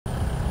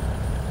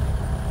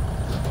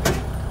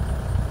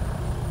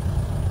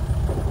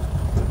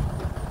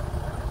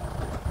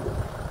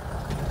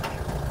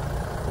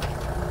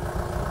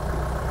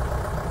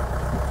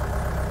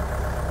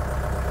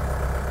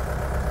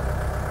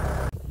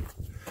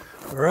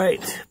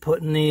Right,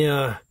 putting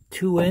the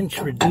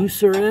 2-inch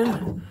reducer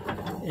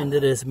into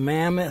this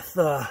mammoth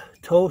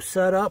tow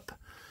setup,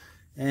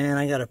 and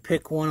I got to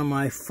pick one of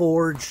my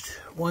forged.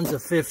 One's a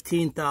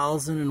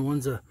 15,000 and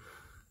one's a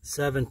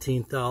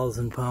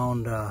 17,000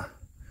 pound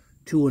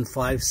 2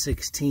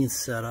 5/16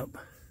 setup.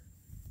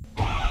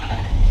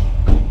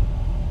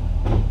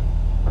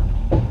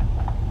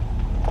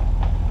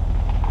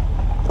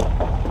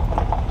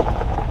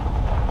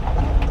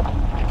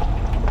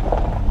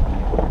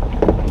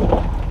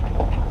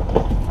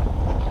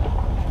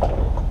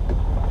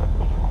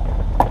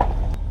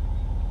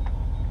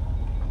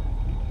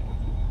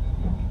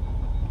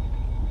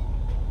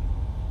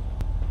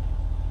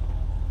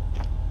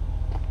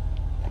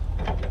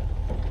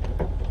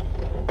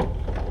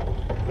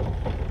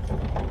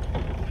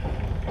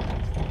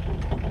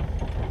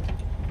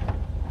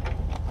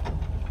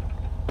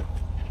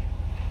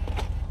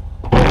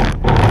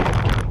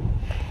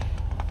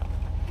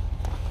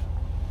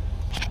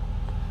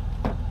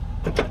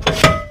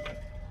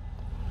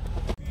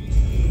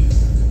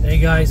 Hey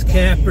guys,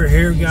 Kapper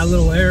here. Got a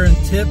little air and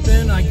tip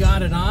in. I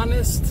got it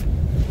honest.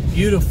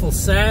 Beautiful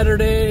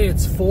Saturday.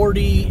 It's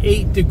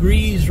 48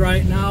 degrees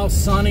right now,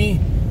 sunny.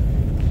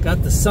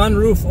 Got the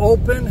sunroof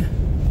open,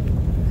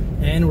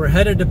 and we're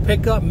headed to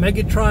pick up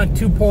Megatron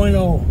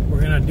 2.0.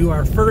 We're gonna do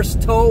our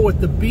first tow with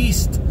the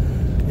beast,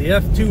 the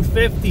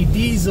F250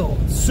 diesel,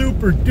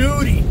 Super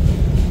Duty.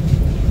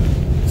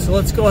 So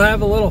let's go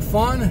have a little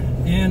fun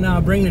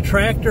and bring the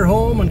tractor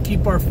home and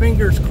keep our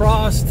fingers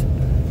crossed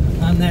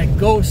on that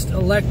ghost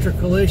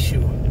electrical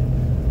issue.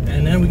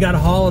 And then we got to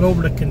haul it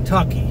over to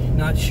Kentucky.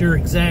 Not sure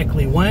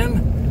exactly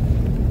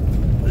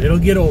when, but it'll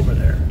get over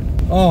there.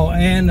 Oh,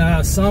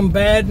 and some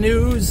bad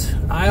news.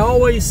 I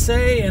always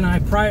say, and I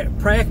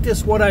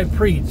practice what I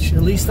preach.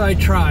 At least I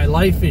try.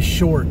 Life is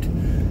short.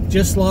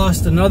 Just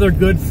lost another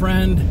good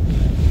friend,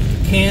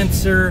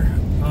 cancer.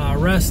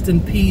 Rest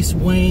in peace,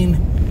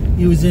 Wayne.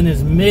 He was in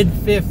his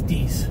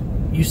mid-50s.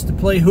 Used to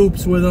play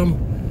hoops with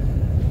him.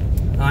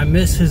 I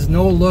miss his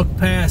no-look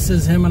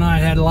passes. Him and I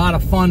had a lot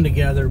of fun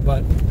together,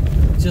 but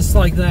just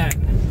like that,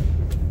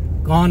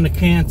 gone to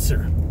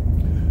cancer.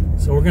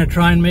 So we're going to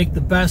try and make the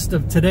best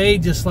of today,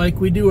 just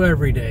like we do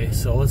every day.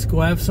 So let's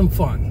go have some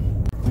fun.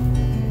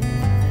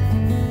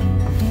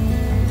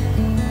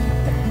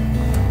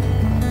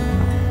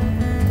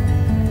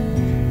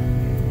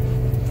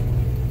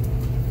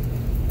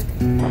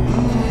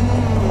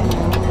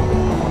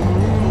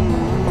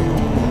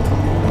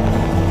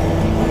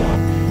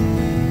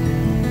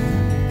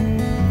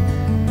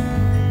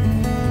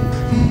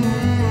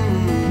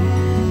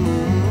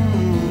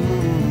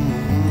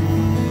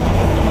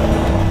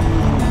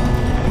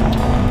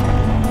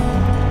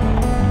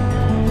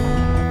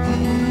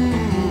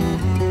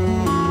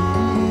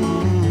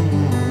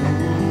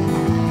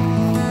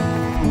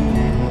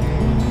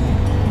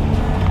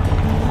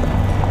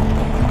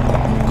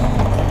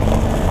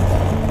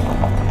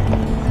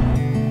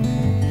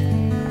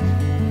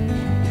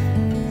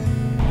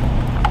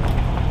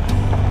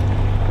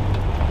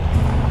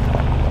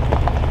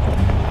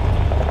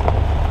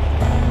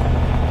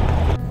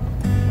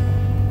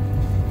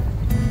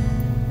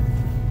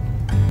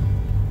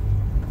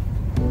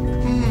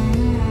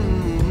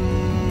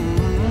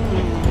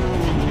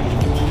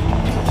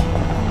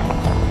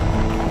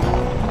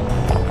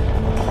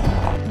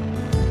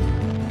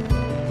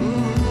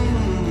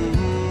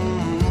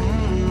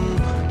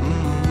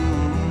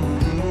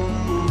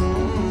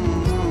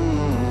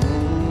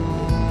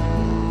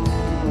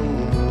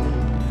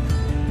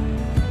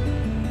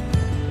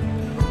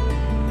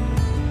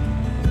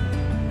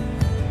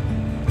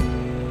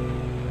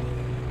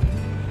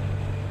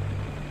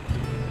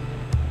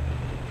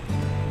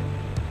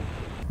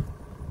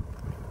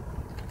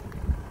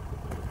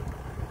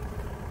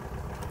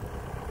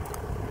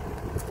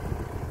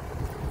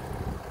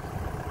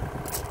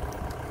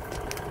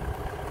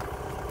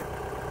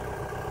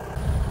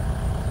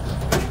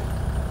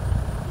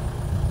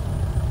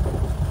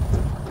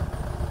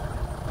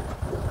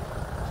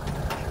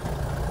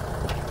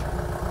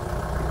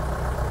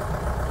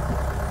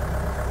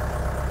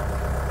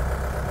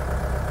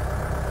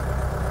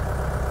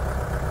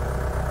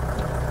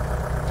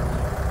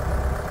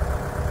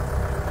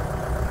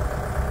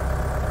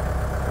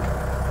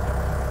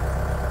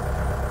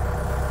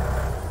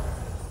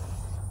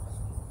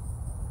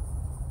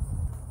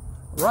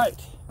 Right,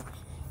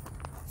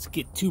 let's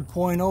get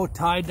 2.0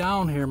 tied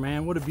down here,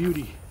 man. What a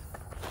beauty.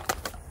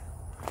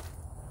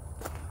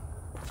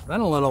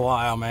 Been a little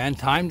while, man.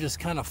 Time just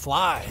kind of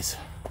flies.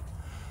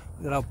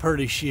 Look at how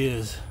pretty she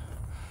is.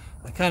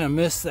 I kind of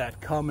miss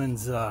that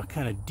Cummins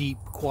kind of deep,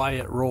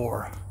 quiet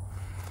roar.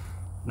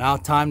 Now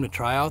time to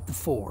try out the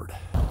Ford.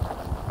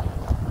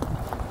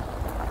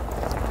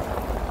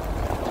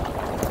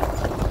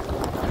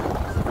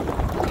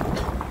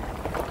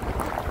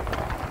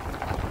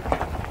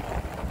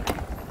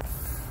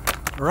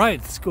 All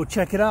right, let's go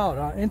check it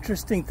out.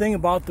 Interesting thing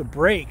about the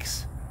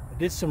brakes, I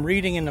did some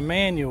reading in the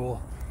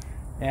manual,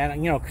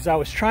 and you know, because I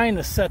was trying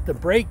to set the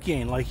brake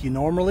gain like you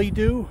normally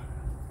do,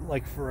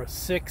 like for a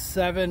 6,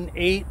 7,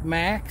 8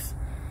 max,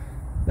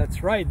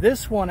 That's right.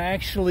 This one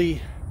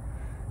actually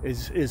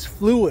is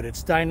fluid.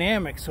 It's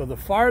dynamic. So the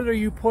farther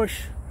you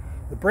push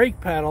the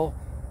brake pedal,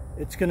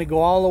 it's going to go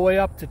all the way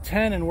up to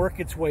 10 and work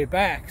its way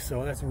back.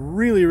 So that's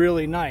really,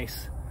 really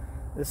nice.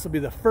 This will be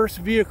the first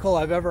vehicle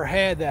I've ever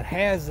had that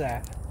has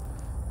that,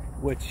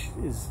 which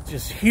is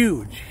just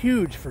huge,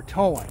 huge for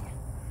towing.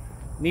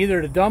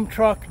 Neither the dump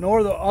truck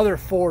nor the other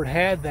Ford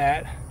had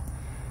that,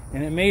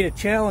 and it made it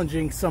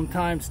challenging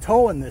sometimes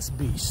towing this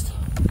beast.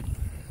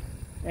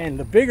 And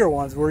the bigger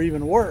ones were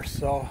even worse,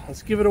 so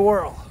let's give it a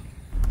whirl.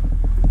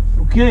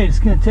 Okay, it's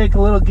going to take a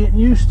little getting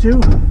used to,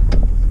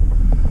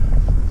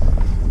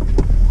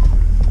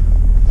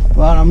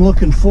 but I'm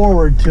looking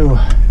forward to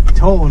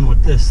towing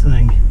with this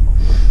thing.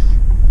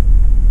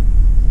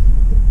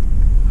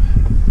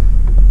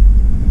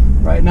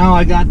 Right now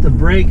I got the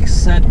brakes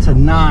set to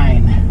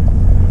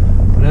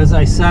 9, but as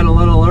I said a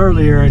little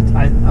earlier,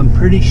 I'm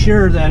pretty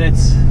sure that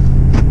it's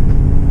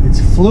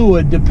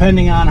fluid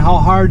depending on how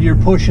hard you're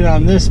pushing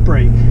on this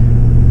brake,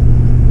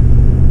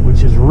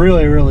 which is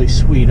really, really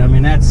sweet. I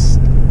mean, that's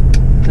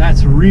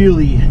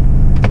really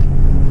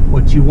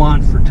what you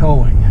want for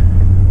towing.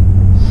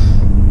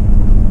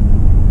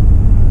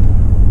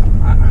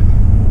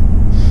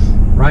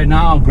 Right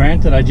now,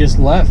 granted, I just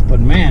left, but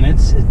man, it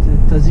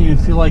doesn't even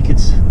feel like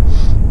it's,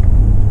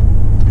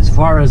 as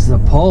far as the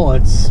pull,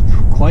 it's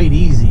quite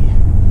easy.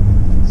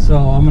 So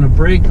I'm going to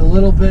brake a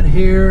little bit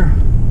here,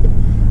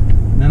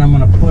 and then I'm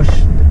going to push.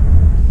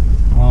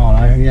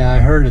 Oh, yeah, I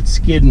heard it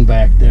skidding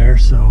back there.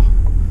 So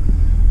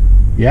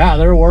yeah,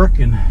 they're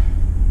working.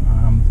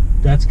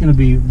 That's going to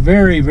be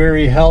very,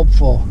 very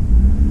helpful,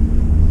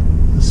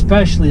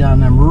 especially on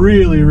them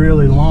really,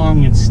 really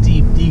long and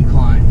steep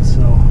declines.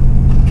 So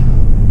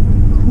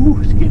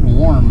whew, it's getting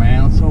warm,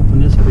 man. Let's open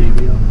this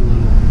baby up a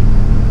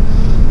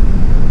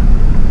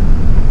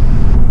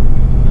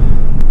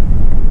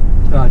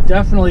little. It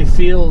definitely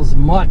feels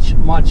much,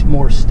 much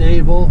more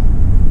stable.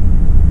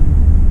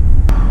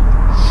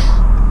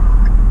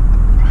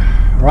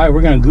 All right,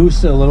 we're going to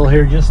goose it a little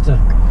here just to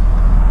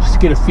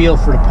get a feel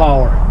for the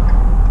power.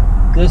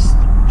 This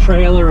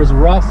trailer is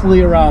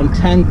roughly around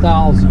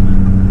 10,000.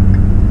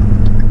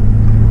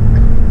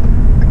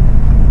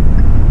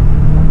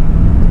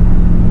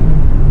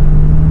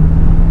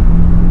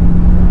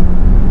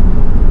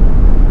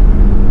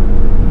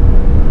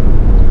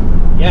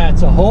 Yeah,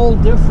 it's a whole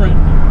different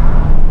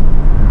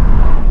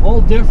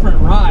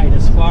ride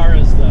as far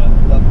as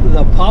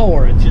the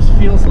power. It just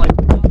feels like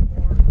a lot more.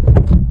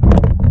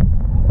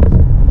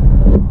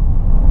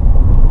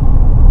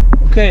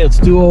 Okay, let's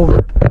do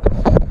over.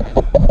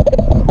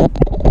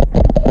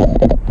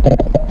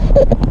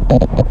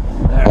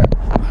 There.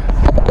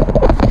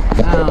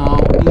 Now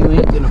you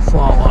ain't gonna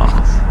fall off.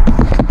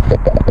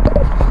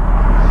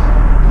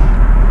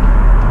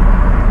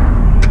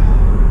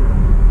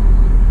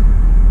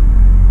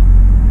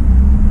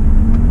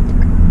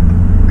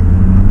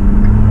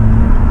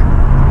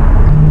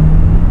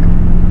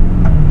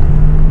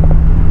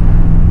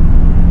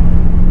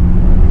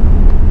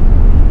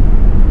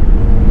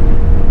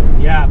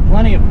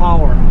 Plenty of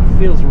power.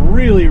 Feels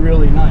really,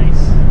 really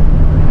nice.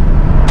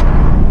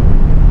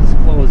 Let's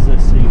close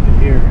this so you can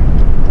hear.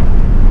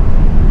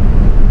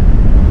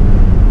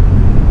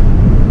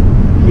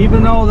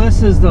 Even though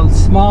this is the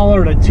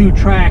smaller of the two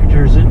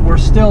tractors, we're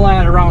still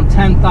at around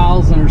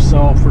 10,000 or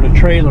so for the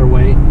trailer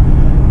weight.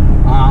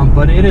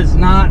 But it is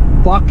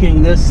not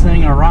bucking this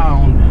thing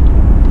around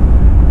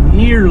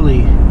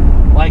nearly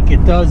like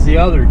it does the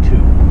other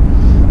two.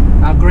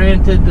 Now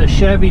granted, the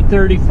Chevy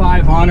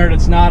 3500,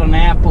 it's not an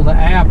apple to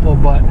apple,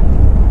 but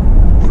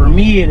for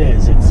me it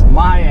is. It's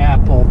my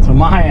apple to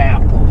my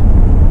apple.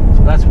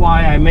 So that's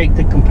why I make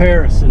the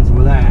comparisons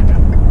with that.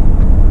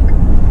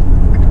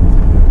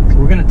 So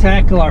we're going to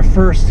tackle our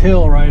first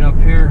hill right up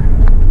here.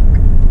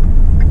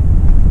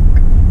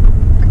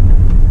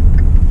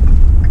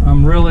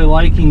 I'm really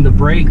liking the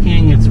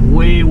braking. It's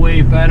way,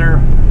 way better,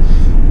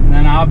 and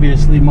then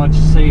obviously much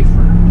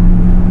safer.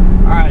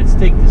 Alright, let's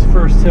take this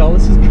first hill.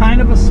 This is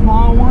kind of a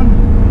small one.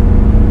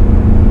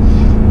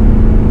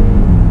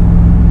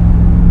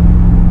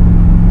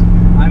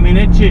 I mean,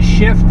 it just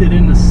shifted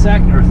in the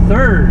second or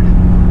third.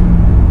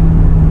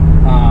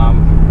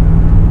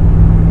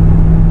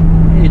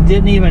 It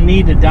didn't even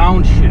need to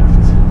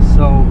downshift.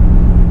 So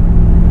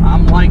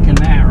I'm liking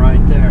that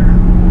right there.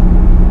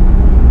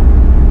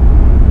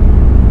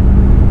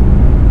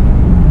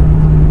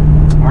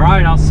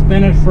 Alright, I'll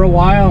spin it for a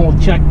while and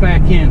we'll check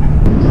back in.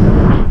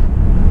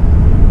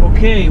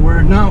 Okay,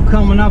 we're now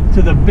coming up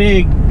to the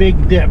big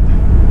dip.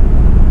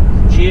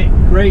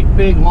 Great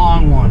big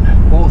long one,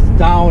 both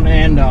down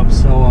and up.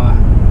 So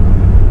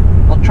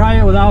I'll try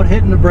it without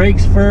hitting the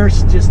brakes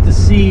first, just to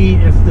see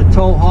if the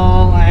tow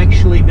haul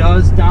actually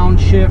does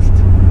downshift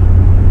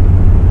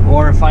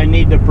or if I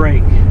need to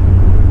brake.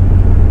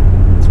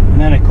 And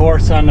then of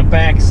course on the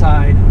back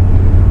side,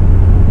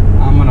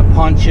 I'm gonna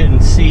punch it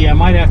and see. I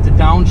might have to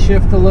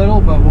downshift a little,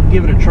 but we'll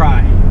give it a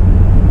try.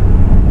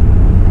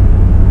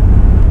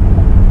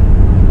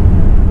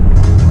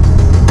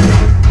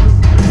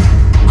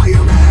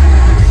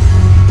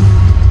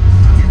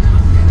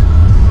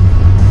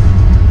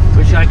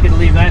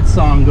 that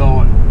song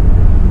going.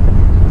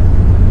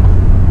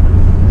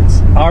 It's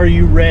Are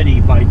You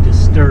Ready by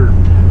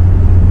Disturbed.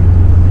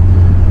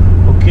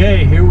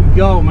 Okay, here we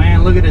go,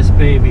 man. Look at this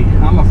baby.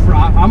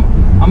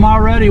 I'm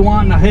already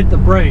wanting to hit the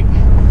brake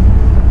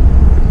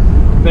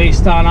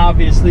based on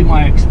obviously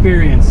my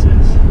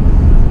experiences.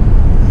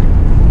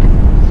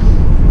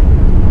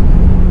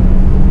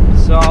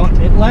 So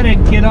it let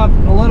it get up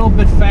a little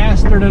bit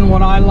faster than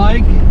what I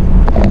like.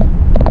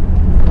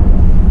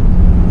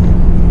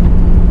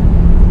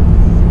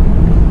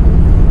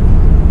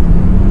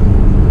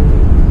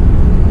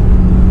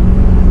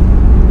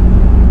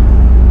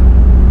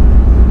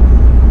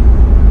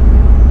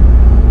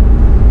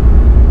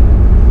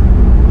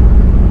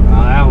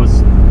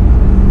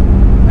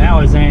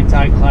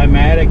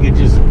 Anticlimactic. It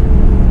just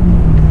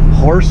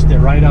horsed it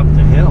right up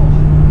the hill.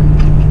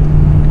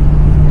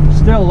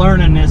 Still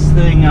learning this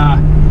thing.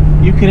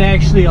 You could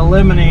actually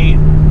eliminate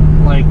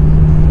like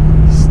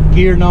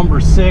gear number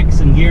 6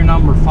 and gear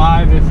number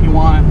 5 if you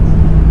want.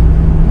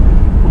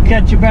 We'll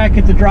catch you back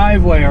at the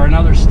driveway or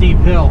another steep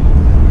hill.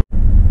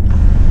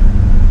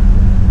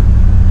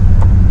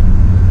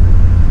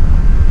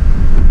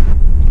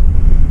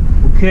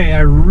 Okay,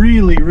 I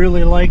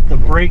really like the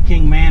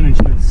braking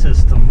management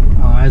system.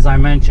 As I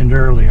mentioned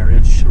earlier,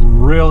 it's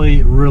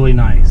really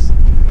nice.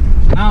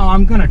 Now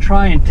I'm going to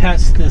try and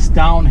test this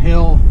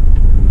downhill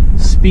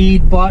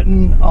speed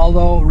button,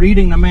 although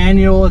reading the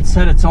manual it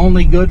said it's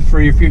only good for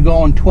if you're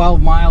going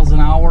 12 miles an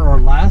hour or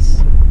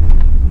less.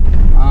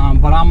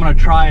 But I'm going to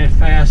try it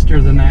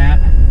faster than that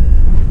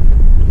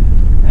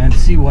and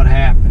see what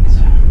happens.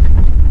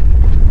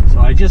 So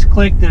I just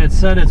clicked it, it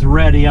said it's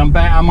ready. I'm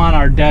on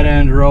our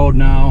dead-end road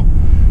now,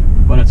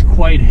 but it's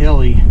quite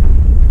hilly.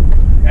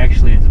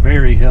 Actually, it's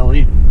very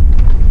hilly.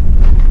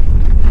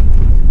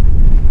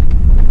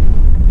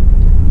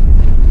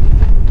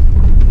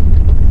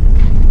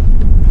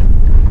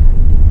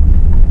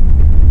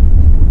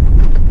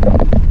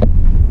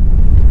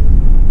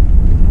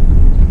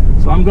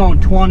 So I'm going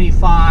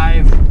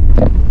 25,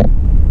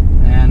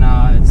 and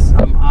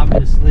I'm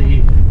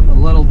obviously a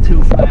little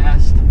too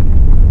fast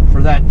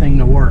for that thing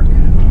to work,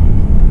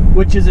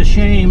 which is a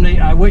shame.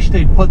 I wish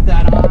they'd put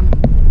that on,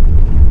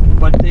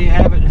 but they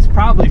have it. It's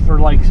probably for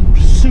like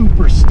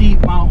super steep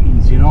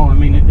mountains, you know. I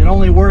mean, it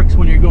only works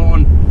when you're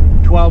going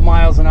 12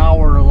 miles an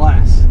hour or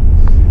less.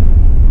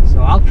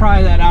 So I'll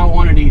try that out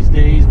one of these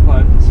days.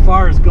 But as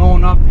far as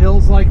going up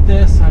hills like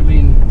this, I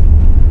mean,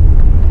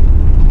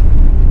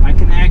 I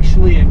can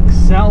actually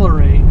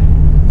accelerate.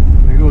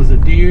 There goes a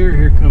deer,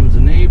 here comes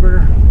a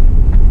neighbor.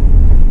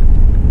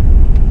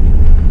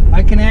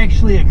 I can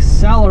actually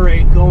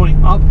accelerate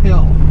going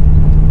uphill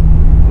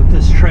with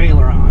this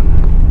trailer on,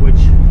 which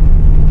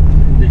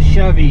the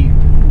Chevy,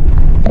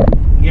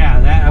 yeah,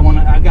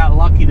 I got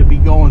lucky to be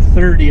going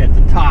 30 at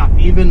the top,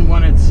 even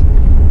when it's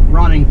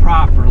running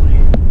properly.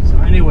 So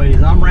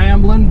anyways, I'm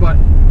rambling, but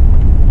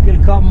get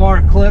a couple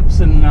more clips,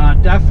 and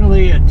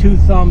definitely a 2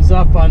 thumbs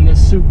up on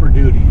this Super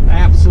Duty.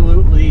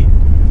 Absolutely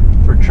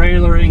for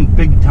trailering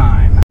big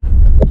time.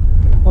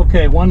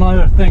 Okay, one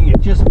other thing,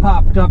 it just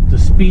popped up to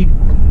speed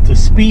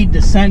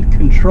descent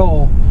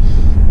control.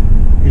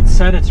 It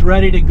said it's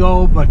ready to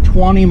go, but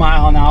 20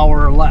 mile an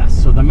hour or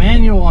less. So the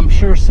manual, I'm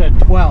sure, said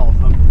 12,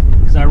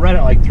 because I read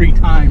it like 3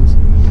 times.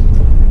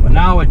 But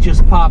now it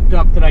just popped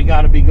up that I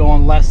got to be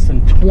going less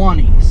than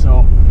 20.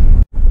 So,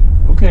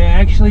 okay,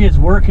 actually it's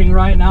working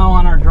right now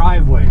on our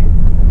driveway.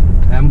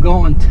 I'm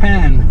going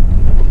 10,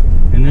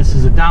 and this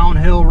is a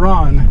downhill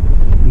run,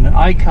 and the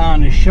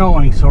icon is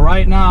showing. So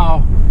right now,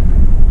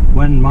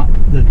 when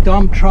the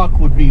dump truck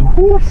would be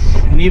whoosh,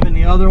 and even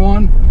the other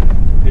one,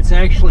 it's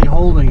actually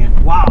holding it.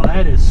 Wow,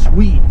 that is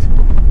sweet.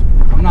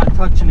 I'm not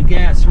touching the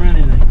gas or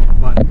anything,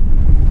 but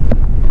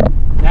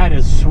that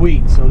is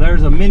sweet. So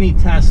there's a mini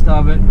test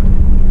of it.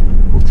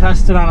 We'll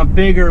test it on a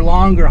bigger,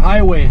 longer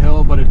highway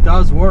hill, but it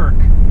does work.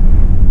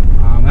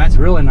 That's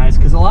really nice,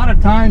 because a lot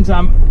of times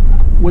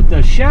with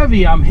the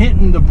Chevy, I'm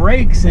hitting the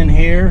brakes in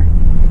here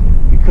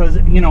because,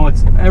 you know,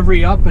 it's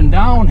every up and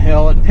down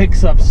hill, it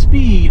picks up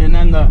speed, and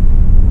then the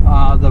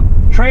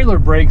trailer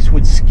brakes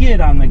would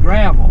skid on the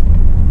gravel.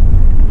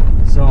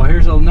 So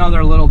here's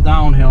another little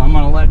downhill. I'm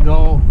going to let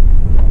go.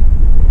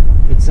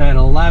 It's at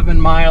 11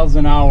 miles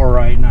an hour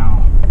right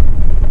now,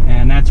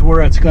 and that's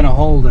where it's going to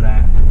hold it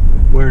at,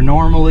 where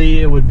normally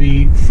it would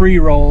be free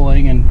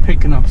rolling and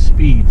picking up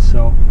speed.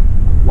 So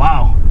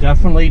wow,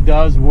 definitely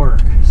does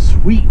work.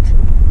 Sweet.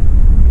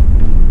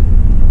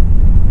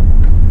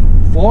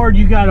 Ford,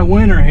 you got a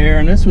winner here,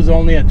 and this was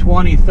only a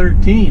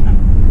 2013.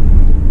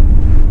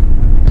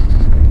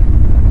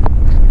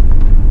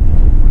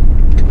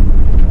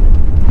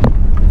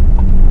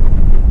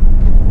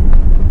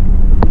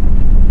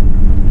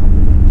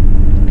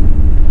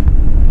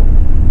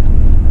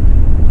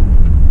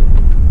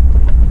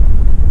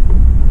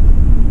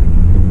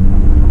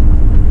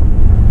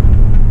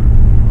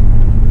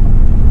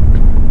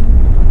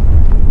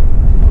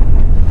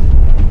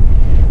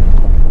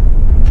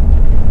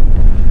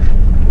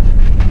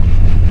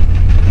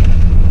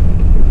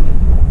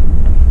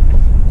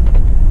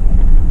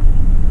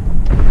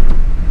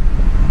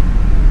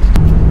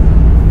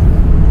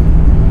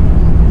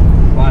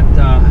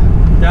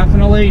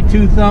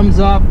 definitely 2 thumbs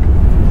up.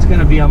 It's going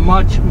to be a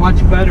much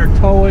better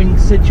towing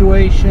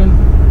situation,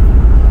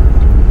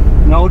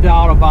 no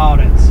doubt about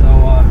it.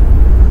 So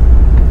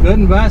good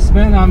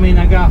investment. I mean,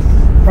 I got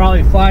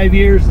probably 5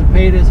 years to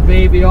pay this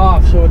baby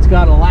off, so it's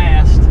got to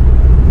last,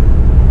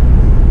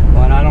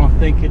 but I don't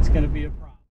think it's going to be a